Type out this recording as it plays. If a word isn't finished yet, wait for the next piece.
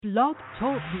Blog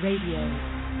Talk Radio.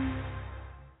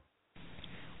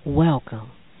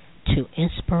 Welcome to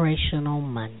Inspirational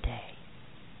Monday.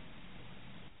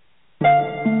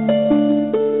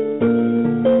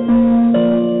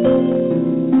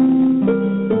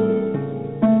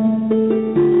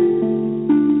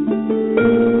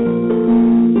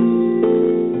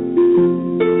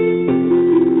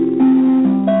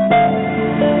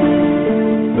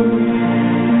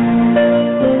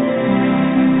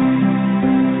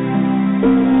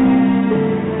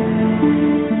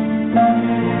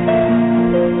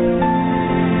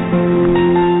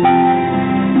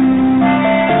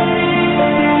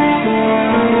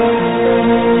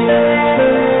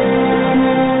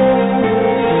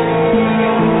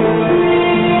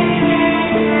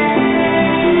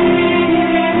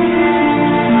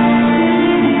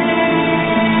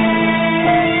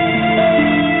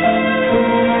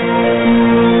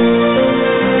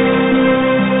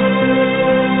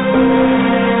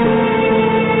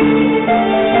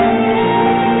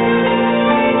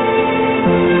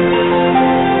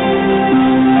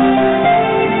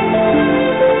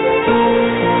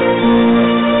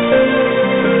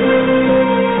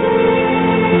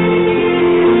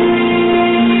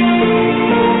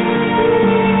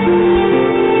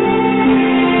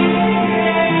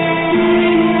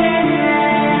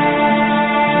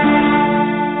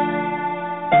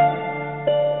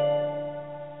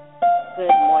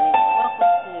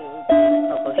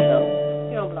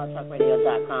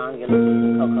 You're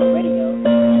listening to Koko Radio,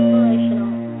 Inspirational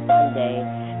Monday.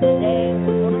 Today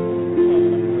we're going to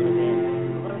change up a little bit.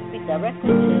 We're going to speak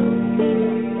directly to females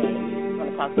today. We're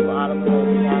going to talk to all of the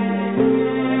ladies out there.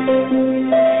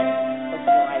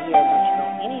 Listen right here, don't you go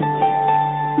anywhere.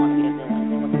 It's going to be a good one.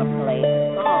 Then we're going to play a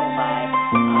song by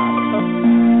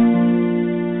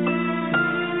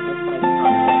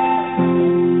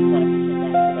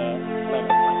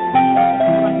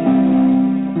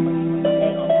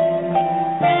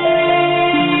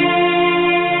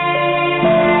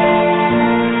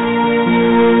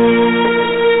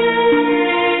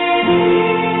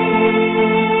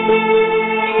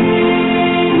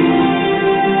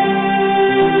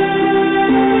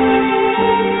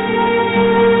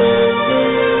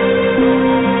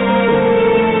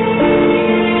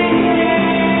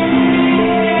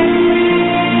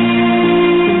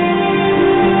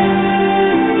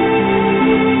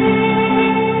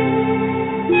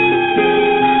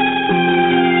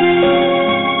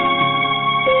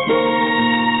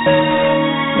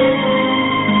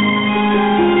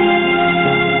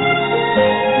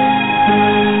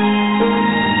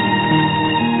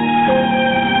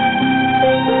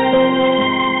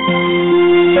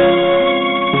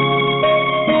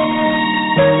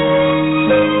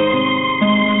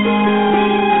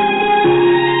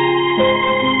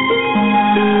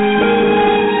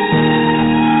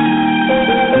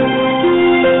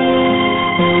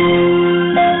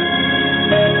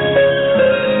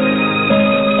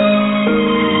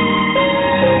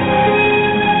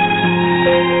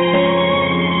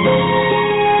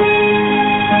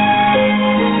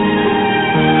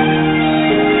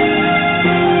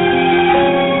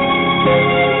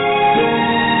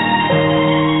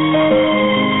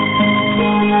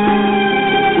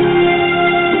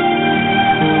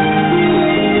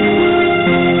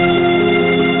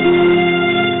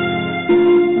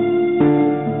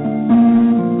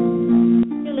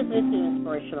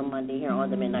Monday here on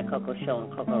the Midnight Koko Show on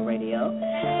Koko Radio.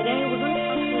 Today we're going to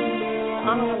talk to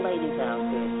all of the ladies out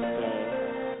there today.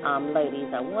 Ladies,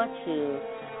 I want to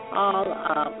all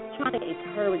try to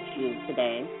encourage you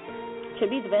today to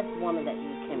be the best woman that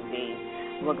you can be,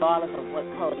 regardless of what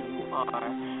color you are.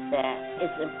 That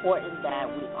it's important that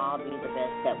we all be the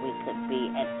best that we could be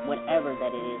at whatever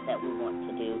that it is that we want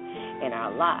to do in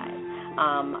our lives.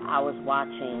 I was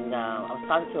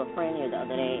talking to a friend here the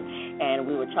other day, and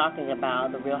we were talking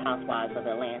about the Real Housewives of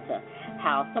Atlanta,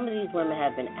 how some of these women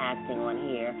have been acting on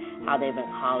here, how they've been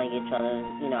calling each other,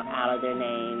 out of their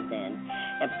names,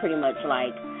 and pretty much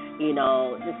like,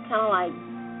 just kind of like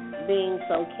being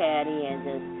so catty and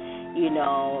just,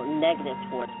 negative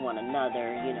towards one another,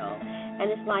 and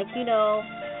it's like,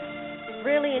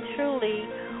 really and truly,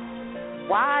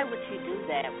 why would you do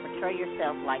that? Portray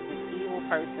yourself like this evil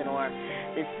person or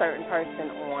this certain person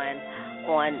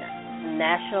on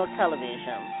national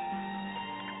television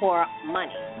for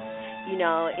money.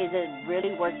 Is it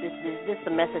really worth this? Is this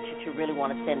a message that you really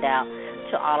want to send out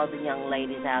to all of the young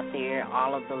ladies out there,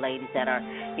 all of the ladies that are,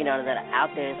 that are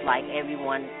out there? It's like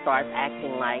everyone starts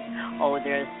acting like, oh,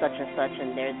 there's such and such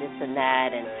and there's this and that,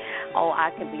 and oh,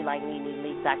 I can be like Nene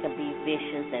Leakes, I can be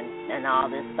vicious and all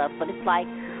this stuff. But it's like,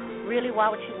 really, why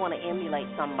would you want to emulate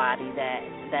somebody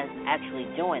that's actually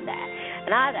doing that?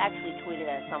 And I've actually tweeted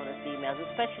at some of the females,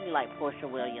 especially like Portia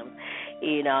Williams.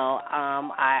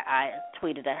 I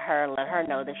tweeted at her and let her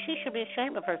know that she should be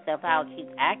ashamed of herself, how she's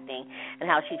acting and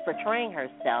how she's portraying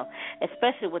herself,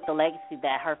 especially with the legacy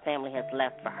that her family has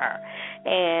left for her.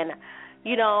 And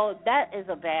that is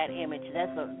a bad image.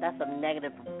 That's a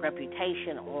negative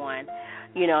reputation on,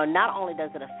 not only does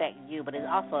it affect you, but it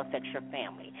also affects your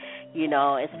family.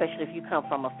 Especially if you come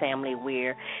from a family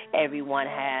where everyone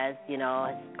has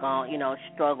gone,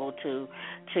 struggled to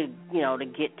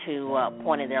get to a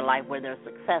point in their life where they're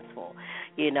successful.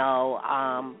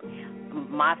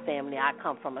 My family, I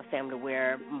come from a family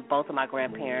where both of my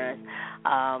grandparents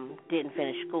didn't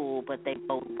finish school, but they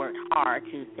both worked hard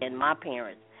to send my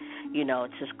parents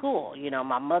to school,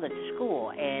 my mother to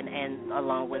school, and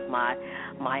along with my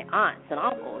aunts and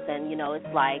uncles. And,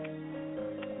 it's like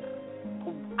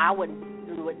I would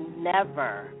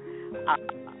never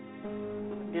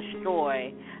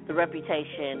destroy the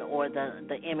reputation or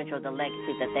the image or the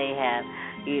legacy that they have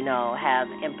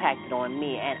impacted on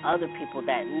me and other people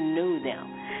that knew them,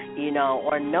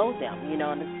 or know them, you know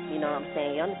what I'm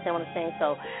saying? You understand what I'm saying?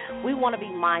 So we want to be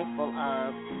mindful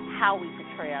of how we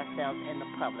portray ourselves in the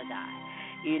public eye.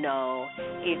 If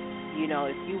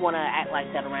you want to act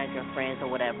like that around your friends or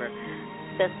whatever,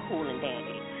 that's cool and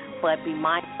dandy. But be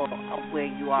mindful of where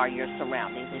you are, your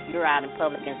surroundings. If you're out in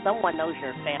public and someone knows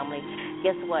your family,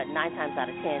 guess what? 9 times out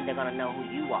of 10, they're going to know who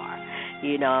you are.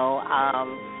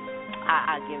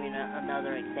 I'll give you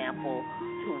another example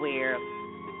to where,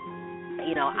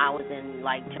 I was in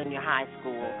like junior high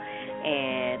school,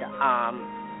 and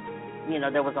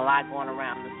there was a lot going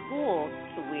around the school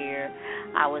to where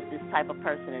I was this type of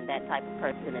person and that type of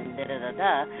person and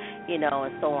da-da-da-da,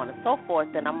 and so on and so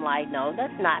forth. And I'm like, no,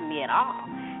 that's not me at all.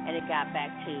 And it got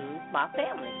back to my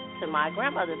family, to my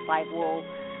grandmother. It's like, well,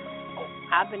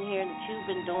 I've been hearing that you've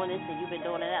been doing this and you've been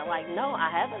doing that. Like, no, I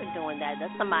haven't been doing that.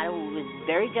 That's somebody who is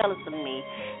very jealous of me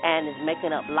and is making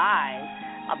up lies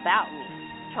about me,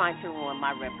 trying to ruin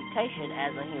my reputation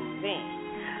as a human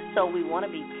being. So we want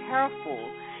to be careful.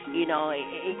 It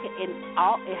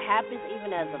happens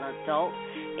even as an adult.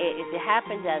 If it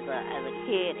happens as a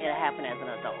kid, it'll happen as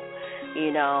an adult.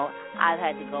 I've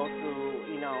had to go through,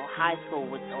 high school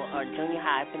or junior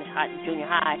high, finish junior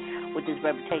high with this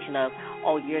reputation of,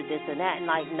 oh, you're this and that. And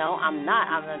like, no, I'm not.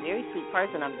 I'm a very sweet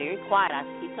person. I'm very quiet. I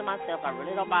keep to myself. I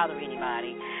really don't bother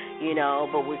anybody,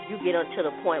 But if you get up to the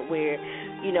point where,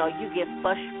 you get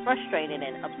frustrated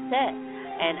and upset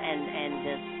and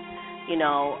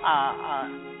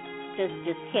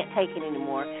just can't take it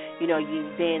anymore,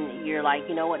 you're like,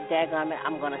 what, daggone it,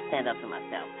 I'm going to stand up for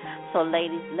myself. So,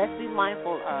 ladies, let's be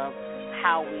mindful of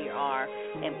how we are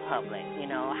in public,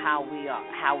 how we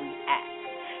act.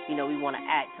 We want to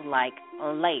act like a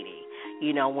lady,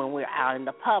 when we're out in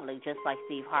the public, just like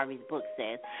Steve Harvey's book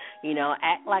says,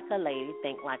 act like a lady,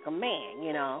 think like a man,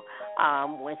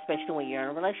 especially when you're in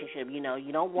a relationship. You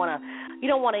don't want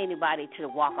anybody to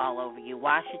walk all over you.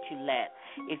 Why should you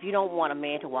if you don't want a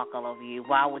man to walk all over you,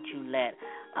 why would you let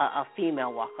a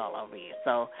female walk all over you?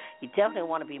 So you definitely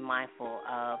want to be mindful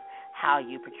of how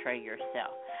you portray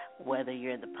yourself, whether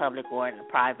you're in the public or in the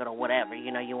private or whatever.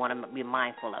 You want to be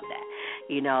mindful of that,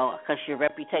 because your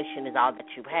reputation is all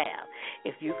that you have.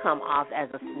 If you come off as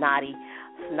a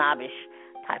snobbish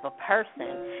type of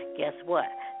person, guess what?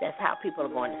 That's how people are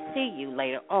going to see you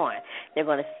later on. They're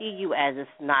going to see you as a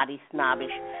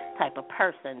snobbish type of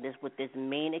person, with this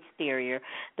mean exterior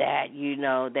that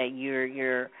that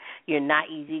you're not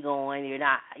easygoing, you're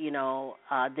not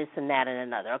this and that and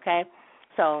another. Okay,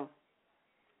 so.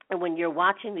 And when you're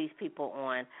watching these people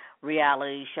on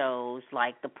reality shows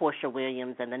like the Portia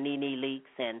Williams and the Nene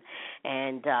Leakes and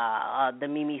the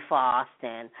Mimi Faust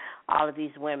and all of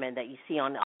these women that you see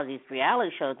on all of these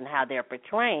reality shows and how they're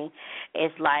portraying,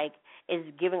 it's like it's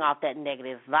giving off that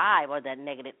negative vibe or that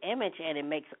negative image, and it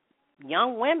makes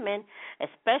young women,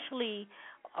 especially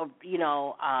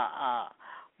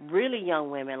really young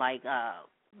women, like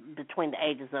between the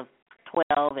ages of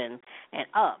 12 and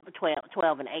up,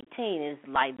 12 and 18, is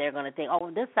like they're going to think, oh,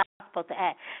 this is how I'm supposed to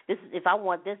act. This is, if I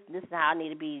want this is how I need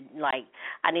to be, like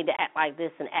I need to act like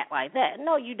this and act like that.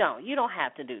 No, you don't. You don't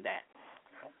have to do that.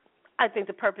 I think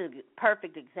the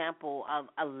perfect example of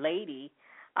a lady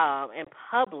in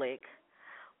public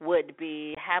would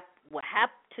have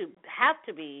to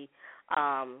be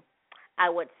I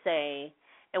would say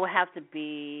it would have to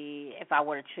be, if I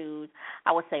were to choose,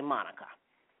 I would say Monica.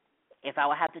 If I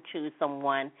would have to choose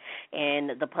someone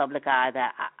in the public eye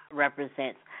that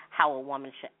represents how a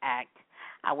woman should act,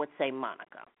 I would say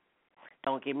Monica.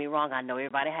 Don't get me wrong. I know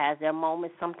everybody has their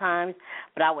moments sometimes,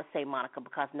 but I would say Monica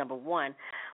because, number one,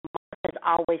 has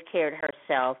always carried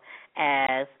herself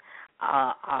as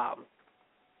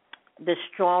the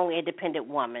strong, independent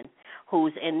woman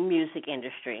who's in the music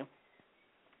industry.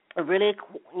 It really,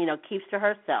 keeps to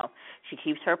herself. She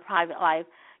keeps her private life,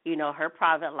 her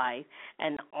private life.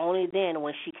 And only then,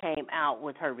 when she came out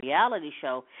with her reality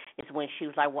show, is when she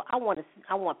was like, well, I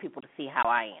want people to see how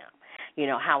I am.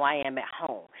 How I am at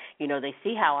home. They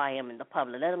see how I am in the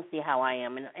public. Let them see how I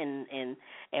am in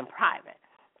private.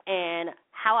 And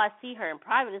how I see her in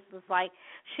private is just like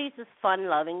she's this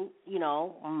fun-loving,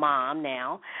 mom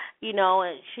now,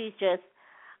 and she's just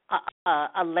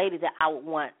a lady that I would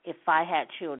want, if I had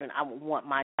children, I would want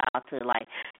my child to, like,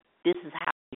 this is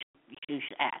how you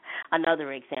should act.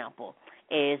 Another example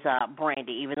is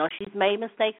Brandy. Even though she's made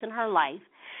mistakes in her life,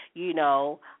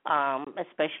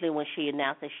 especially when she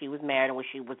announced that she was married and when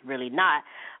she was really not,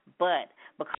 but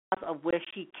because of where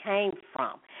she came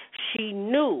from, she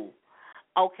knew,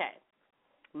 okay,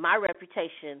 my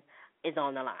reputation is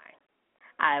on the line.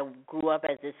 I grew up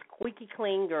as this squeaky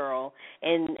clean girl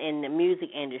in the music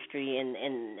industry, in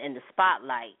the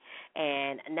spotlight,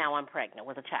 and now I'm pregnant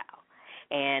with a child,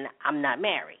 and I'm not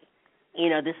married.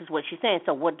 This is what she's saying.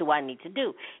 So what do I need to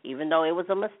do? Even though it was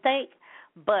a mistake,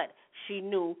 but she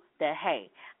knew that, hey,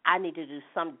 I need to do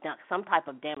some type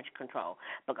of damage control,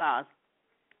 because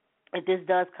if this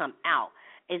does come out,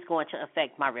 it's going to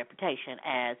affect my reputation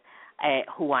as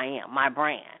who I am, my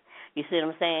brand. You see what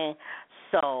I'm saying?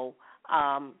 So,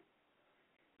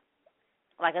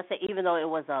 like I said, even though it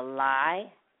was a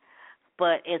lie,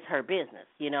 but it's her business.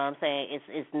 You know what I'm saying?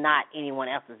 It's not anyone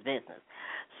else's business.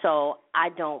 So I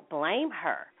don't blame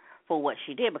her for what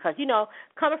she did, because,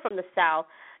 coming from the South,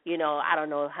 I don't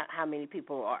know how many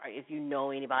people are, if you know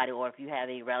anybody or if you have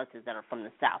any relatives that are from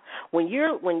the South. When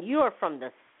you're from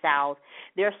the South,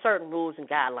 there are certain rules and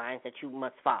guidelines that you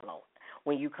must follow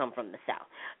when you come from the South.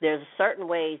 There's certain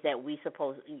ways that we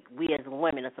as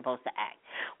women are supposed to act.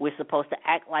 We're supposed to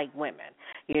act like women.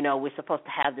 We're supposed to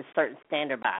have this certain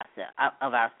standard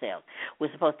of ourselves.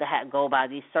 We're supposed to go by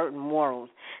these certain morals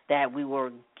that we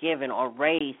were given or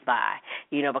raised by,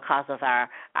 because of our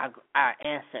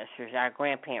ancestors, our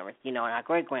grandparents, and our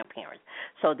great-grandparents.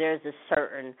 So there's a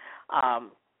certain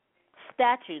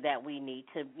statue that we need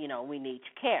to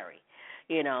carry,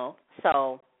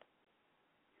 So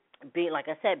like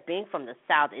I said, being from the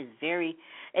South is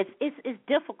it's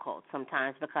difficult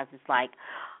sometimes, because it's like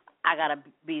I gotta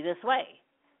be this way,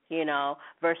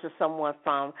 versus someone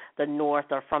from the North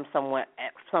or from somewhere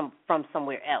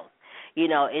else.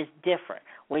 It's different.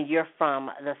 When you're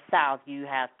from the South, you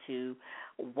have to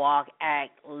walk,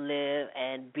 act, live,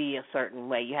 and be a certain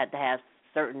way. You have to have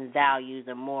certain values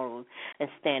and morals and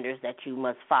standards that you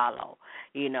must follow,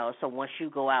 So once you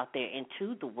go out there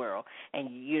into the world, and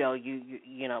you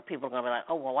people are gonna be like,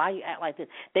 oh, well, why you act like this?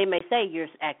 They may say you're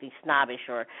acting snobbish,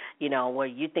 or where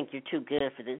you think you're too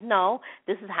good for this. No,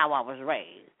 this is how I was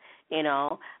raised,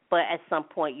 But at some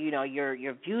point,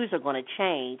 your views are going to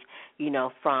change,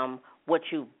 from what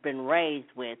you've been raised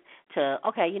with to,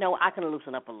 okay, I can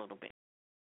loosen up a little bit.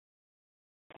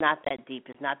 It's not that deep.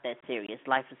 It's not that serious.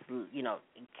 Life is,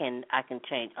 I can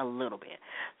change a little bit.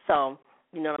 So,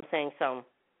 you know what I'm saying? So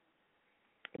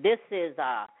this is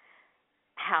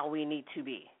how we need to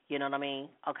be. You know what I mean?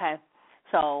 Okay?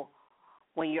 So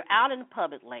when you're out in the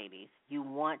public, ladies, you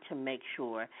want to make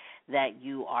sure that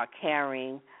you are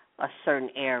carrying a certain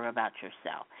air about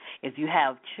yourself. If you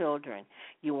have children,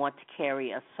 you want to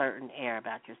carry a certain air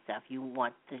about yourself. You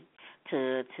want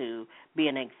to be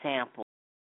an example.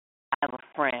 I have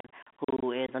a friend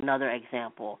who is another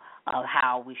example of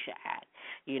how we should act.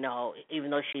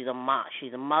 Even though she's a mom,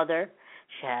 she's a mother,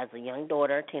 she has a young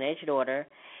daughter, teenage daughter,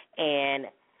 and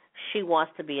she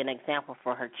wants to be an example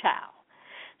for her child.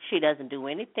 She doesn't do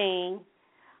anything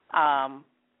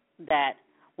that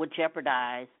would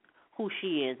jeopardize who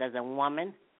she is as a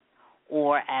woman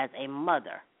or as a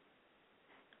mother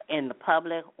in the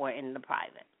public or in the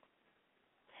private.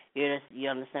 You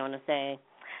understand what I'm saying?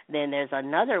 Then there's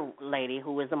another lady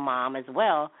who is a mom as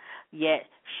well, yet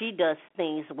she does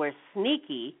things where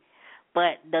sneaky,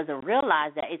 but doesn't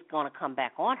realize that it's going to come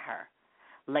back on her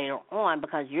later on,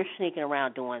 because you're sneaking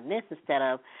around doing this instead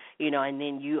of, and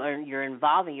then you're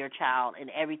involving your child in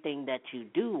everything that you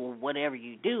do, whatever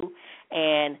you do,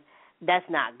 and that's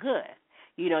not good.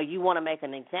 You want to make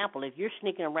an example. If you're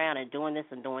sneaking around and doing this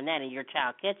and doing that, and your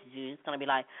child catches you, it's going to be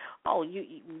like, oh,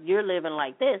 you're living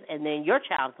like this, and then your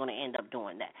child's going to end up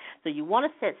doing that. So you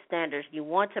want to set standards. You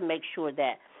want to make sure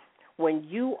that when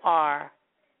you are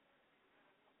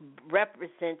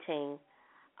representing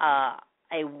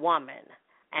a woman,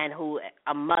 and who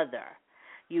a mother,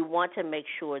 you want to make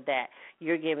sure that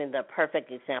you're giving the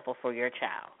perfect example for your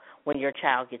child when your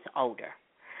child gets older.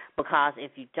 Because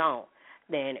if you don't,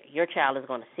 then your child is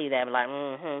going to see that and be like,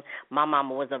 my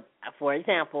mama was for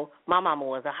example, my mama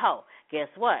was a hoe. Guess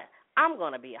what? I'm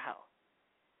going to be a hoe.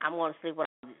 I'm going to sleep with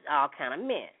all kind of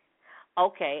men.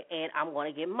 Okay, and I'm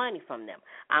going to get money from them.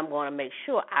 I'm going to make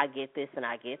sure I get this and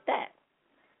I get that.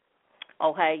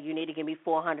 Okay, you need to give me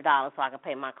 $400 so I can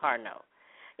pay my car note.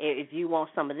 If you want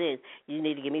some of this, you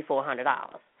need to give me $400.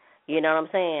 You know what I'm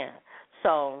saying?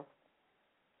 So,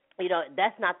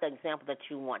 that's not the example that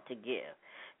you want to give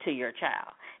to your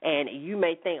child. And you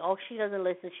may think, oh, she doesn't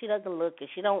listen, she doesn't look, and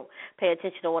she don't pay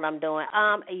attention to what I'm doing.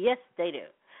 Yes, they do.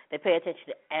 They pay attention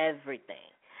to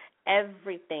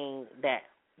everything that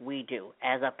we do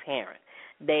as a parent.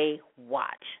 They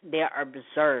watch. They're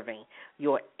observing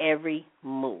your every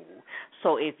move.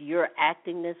 So if you're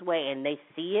acting this way and they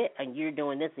see it and you're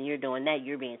doing this and you're doing that,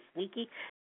 you're being sneaky,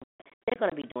 they're going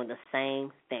to be doing the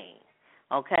same thing,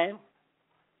 okay?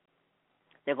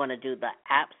 They're going to do the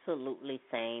absolutely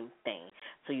same thing.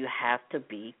 So you have to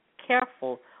be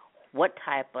careful what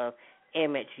type of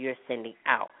image you're sending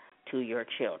out to your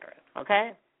children,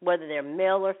 okay? Whether they're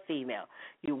male or female,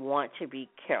 you want to be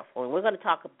careful. And we're going to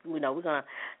talk, we're going to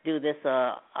do this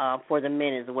for the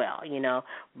men as well,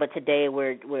 But today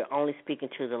we're only speaking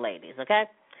to the ladies, okay?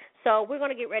 So we're going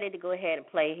to get ready to go ahead and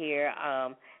play here,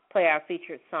 play our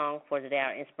featured song for today,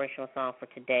 our inspirational song for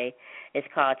today. It's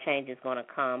called Change Is Gonna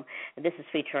Come. And this is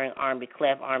featuring R&B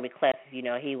Clef. R&B Clef,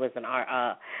 he was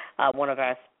one of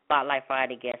our Spotlight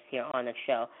Friday guests here on the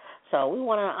show. So we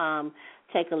want to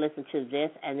take a listen to this,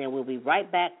 and then we'll be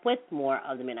right back with more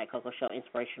of the Midnight Koko Show,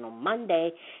 Inspirational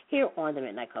Monday, here on the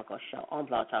Midnight Koko Show on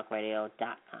blogtalkradio.com.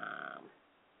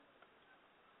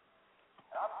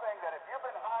 I'm saying that if you've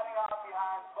been hiding out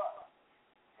behind buttons,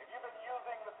 if you've been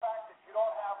using the fact that you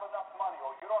don't have enough money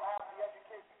or you don't have the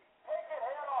education, take it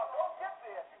head on. Don't get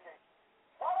the education.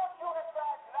 Why don't you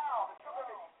decide now that you're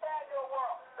going to expand your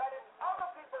world, that if other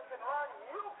people can learn,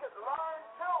 you can learn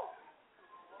too.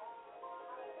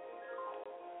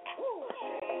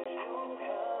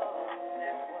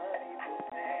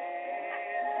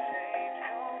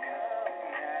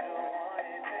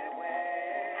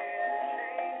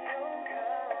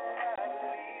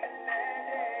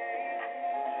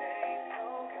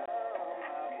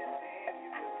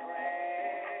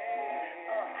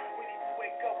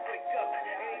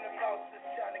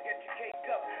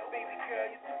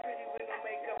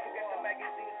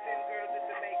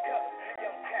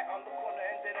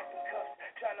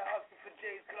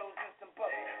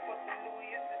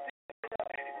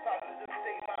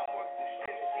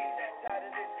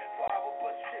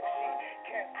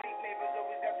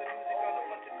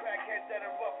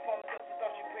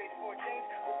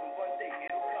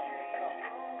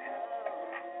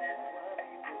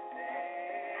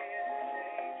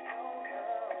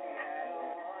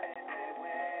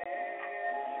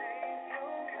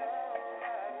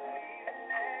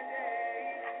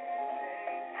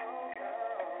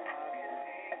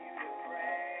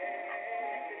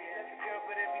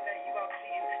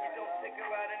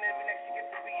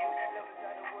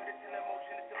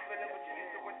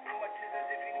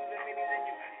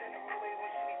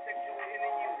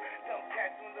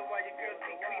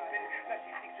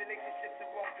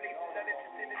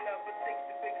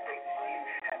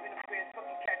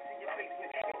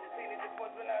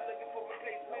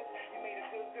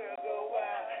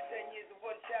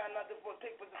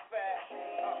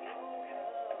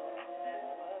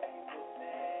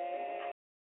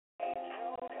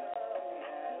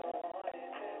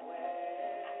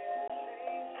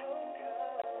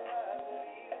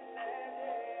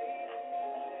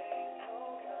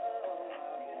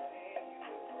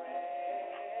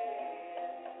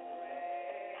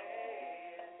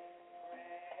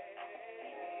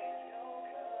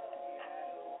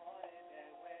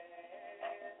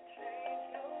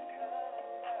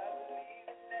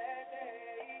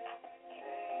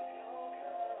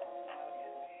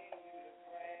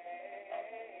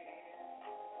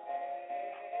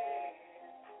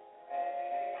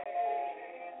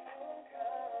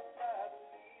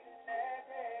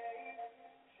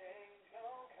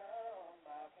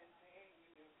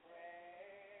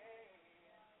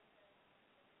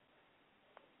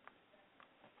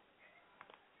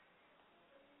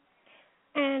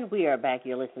 And we are back.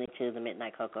 You're listening to the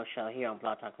Midnight Koko Show here on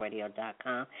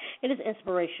blogtalkradio.com. It is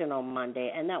Inspirational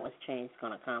Monday, and that was Change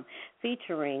Gonna Come,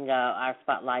 featuring our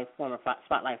former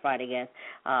Spotlight Friday guest,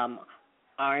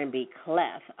 R&B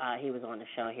Clef. He was on the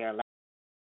show here last.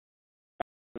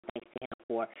 Thanks to him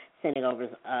for sending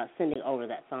over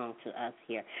that song to us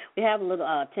here. We have a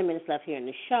little 10 minutes left here in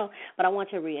the show, but I want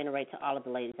to reiterate to all of the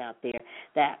ladies out there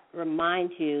that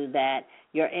remind you that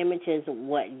your image is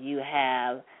what you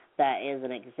have that is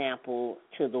an example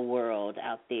to the world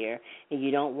out there, and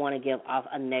you don't want to give off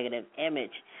a negative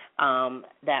image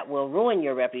that will ruin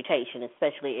your reputation,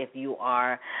 especially if you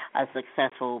are a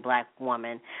successful black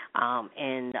woman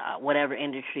in whatever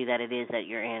industry that it is that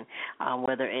you're in,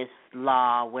 whether it's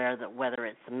law, whether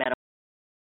it's medical,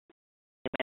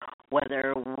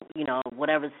 whether,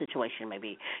 whatever the situation may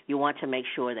be. You want to make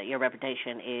sure that your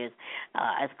reputation is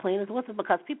as clean as possible,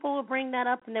 because people will bring that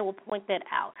up and they will point that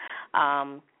out.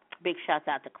 Big shouts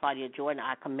out to Claudia Jordan.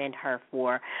 I commend her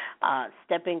for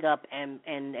stepping up and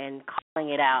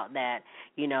calling it out that,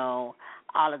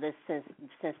 all of this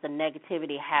since the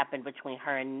negativity happened between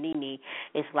her and Nene,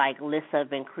 it's like lists have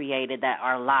been created that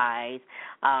are lies.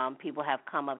 People have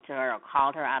come up to her or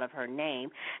called her out of her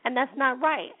name, and that's not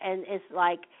right. And it's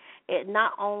like it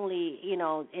not only,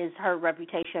 is her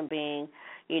reputation being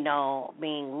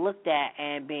looked at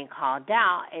and being called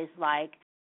out, it's like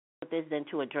this then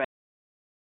to address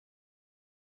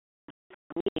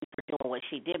for doing what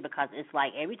she did, because it's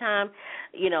like every time,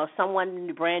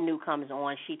 someone brand new comes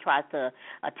on, she tries to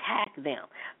attack them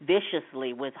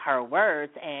viciously with her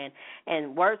words, and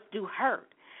words do hurt.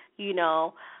 You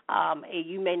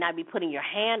may not be putting your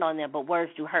hand on them, but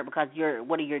words do hurt, because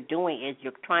what you're doing is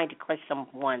you're trying to crush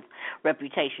someone's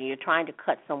reputation. You're trying to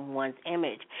cut someone's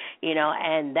image,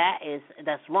 and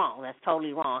that's wrong. That's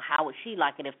totally wrong. How would she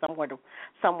like it if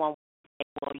someone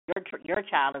well, your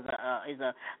child is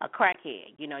a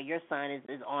crackhead. Your son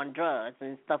is on drugs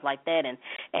and stuff like that, and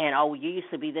oh, you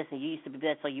used to be this and you used to be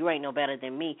that, so you ain't no better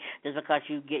than me just because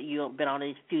you've been on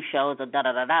these few shows or da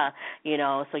da da da.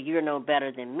 So you're no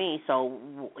better than me.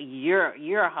 So you're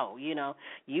a hoe. You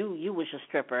was a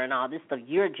stripper and all this stuff.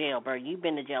 You're a jailbird. You've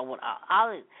been to jail with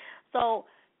all this. So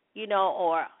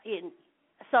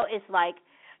so it's like,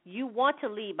 you want to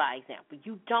lead by example.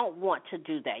 You don't want to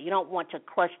do that. You don't want to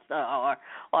crush or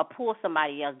pull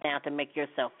somebody else down to make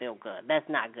yourself feel good. That's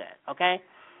not good, okay?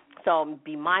 So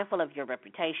be mindful of your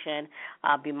reputation.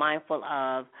 Be mindful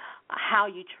of how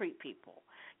you treat people,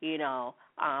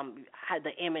 how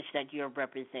the image that you're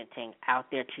representing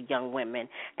out there to young women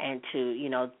and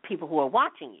to, people who are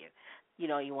watching you.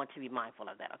 You want to be mindful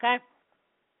of that, okay?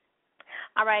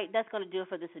 All right, that's going to do it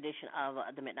for this edition of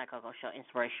the Midnight Koko Show,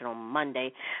 Inspirational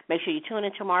Monday. Make sure you tune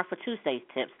in tomorrow for Tuesday's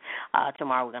tips.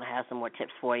 Tomorrow we're going to have some more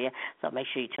tips for you, so make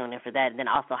sure you tune in for that. And then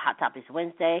also Hot Topics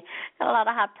Wednesday. Got a lot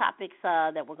of hot topics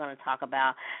that we're going to talk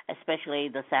about, especially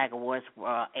the SAG Awards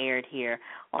aired here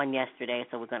on yesterday,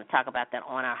 so we're going to talk about that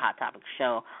on our Hot Topics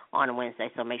show on Wednesday,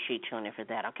 so make sure you tune in for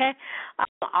that, okay?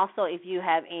 Also, if you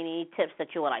have any tips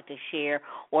that you would like to share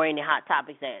or any hot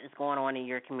topics that is going on in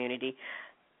your community,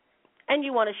 and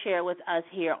you want to share with us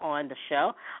here on the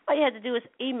show, all you have to do is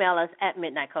email us at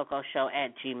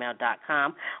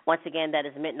midnightcocoshow@gmail.com. Once again, that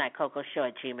is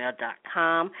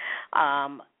midnightcocoshow@gmail.com.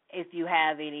 If you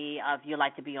have any of you'd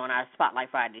like to be on our Spotlight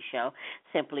Friday show,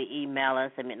 simply email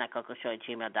us at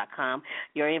midnightcocoshow@gmail.com.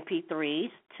 Your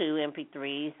MP3s, 2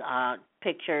 MP3s,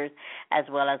 pictures, as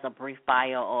well as a brief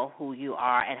bio of who you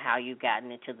are and how you've gotten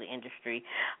into the industry,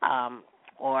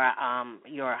 or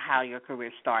how your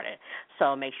career started.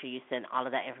 So make sure you send all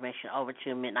of that information over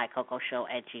to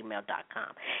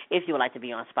midnightcocoshow@gmail.com. If you would like to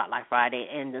be on Spotlight Friday,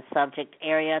 in the subject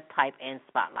area, type in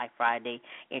Spotlight Friday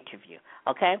interview.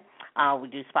 Okay? We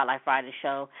do Spotlight Friday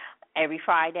show every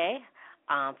Friday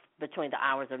between the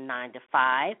hours of 9 to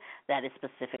 5. That is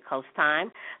Pacific Coast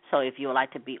time. So if you would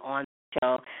like to be on the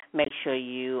show, make sure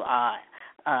you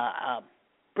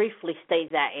briefly state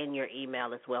that in your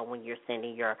email as well when you're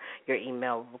sending your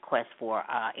email request for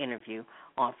interview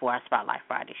for our Spotlight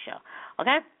Friday show.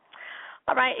 Okay?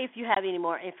 All right, if you have any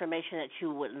more information that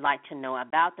you would like to know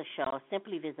about the show,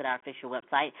 simply visit our official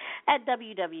website at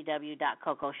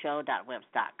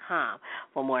www.cocoshow.webs.com.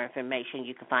 For more information,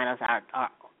 you can find us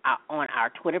on our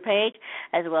Twitter page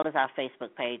as well as our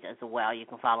Facebook page as well. You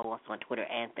can follow us on Twitter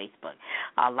and Facebook.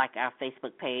 Like our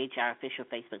Facebook page, our official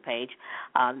Facebook page,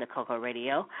 the Koko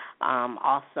Radio.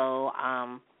 Also,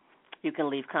 you can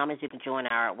leave comments. You can join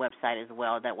our website as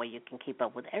well. That way you can keep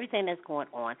up with everything that's going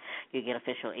on. You get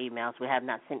official emails. We have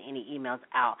not sent any emails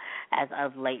out as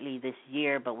of lately this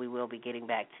year, but we will be getting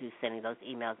back to sending those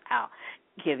emails out,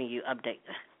 giving you updates.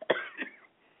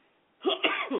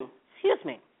 Excuse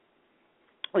me.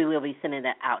 We will be sending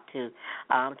that out to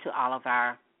all of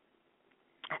our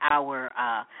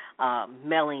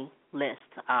mailing list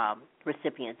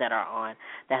recipients that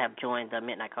have joined the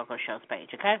Midnight Koko Show's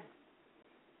page. Okay.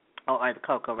 or the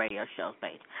Koko Radio show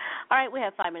page. All right, we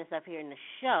have 5 minutes left here in the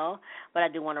show, but I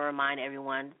do want to remind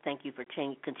everyone, thank you for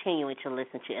continuing to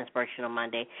listen to Inspirational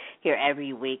Monday here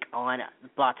every week on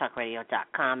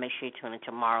blogtalkradio.com. Make sure you tune in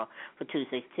tomorrow for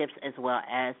Tuesday's tips as well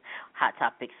as Hot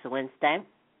Topics Wednesday.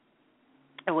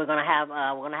 And we're gonna have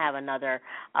another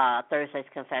Thursday's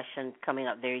confession coming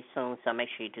up very soon, so make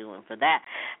sure you tune in for that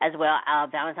as well.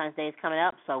 Valentine's Day is coming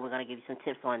up, so we're gonna give you some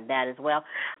tips on that as well.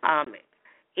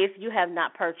 If you have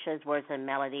not purchased Words and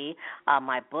Melody,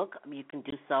 my book, you can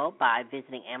do so by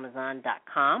visiting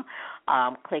Amazon.com,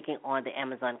 clicking on the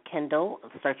Amazon Kindle,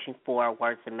 searching for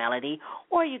Words and Melody,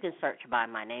 or you can search by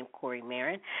my name, Corey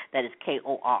Marin. That is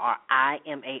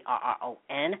KORRIMARRON.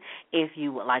 If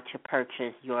you would like to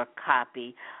purchase your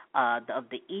copy of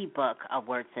the ebook of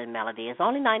Words and Melody, it's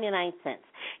only 99 cents.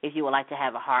 If you would like to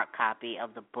have a hard copy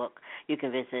of the book, you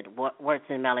can visit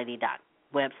wordsandmelody.com.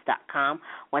 Webs.com.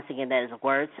 Once again, that is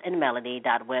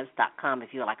wordsandmelody.webs.com.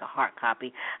 If you would like a hard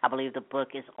copy, I believe the book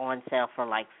is on sale for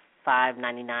like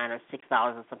 $5.99 or $6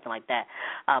 or something like that.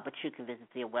 But you can visit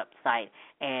the website,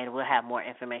 and we'll have more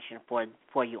information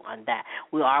for you on that.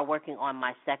 We are working on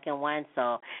my second one,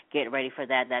 so get ready for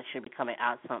that. That should be coming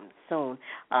out soon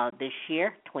this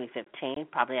year, 2015,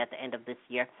 probably at the end of this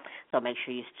year. So make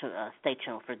sure you stay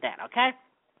tuned for that, okay?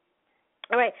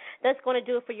 All right, that's going to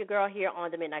do it for your girl here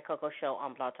on the Midnight Koko Show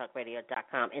on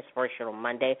blogtalkradio.com, Inspirational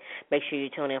Monday. Make sure you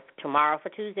tune in tomorrow for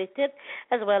Tuesday's tips,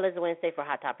 as well as Wednesday for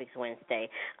Hot Topics Wednesday.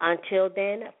 Until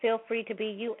then, feel free to be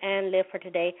you and live for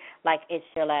today like it's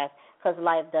your last, because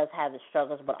life does have its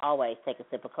struggles, but always take a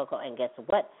sip of cocoa, and guess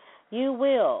what? You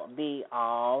will be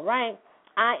all right.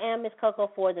 I am Miss Koko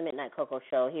for the Midnight Koko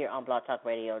Show here on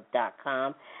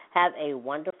blogtalkradio.com. Have a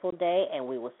wonderful day, and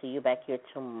we will see you back here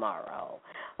tomorrow.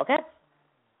 Okay?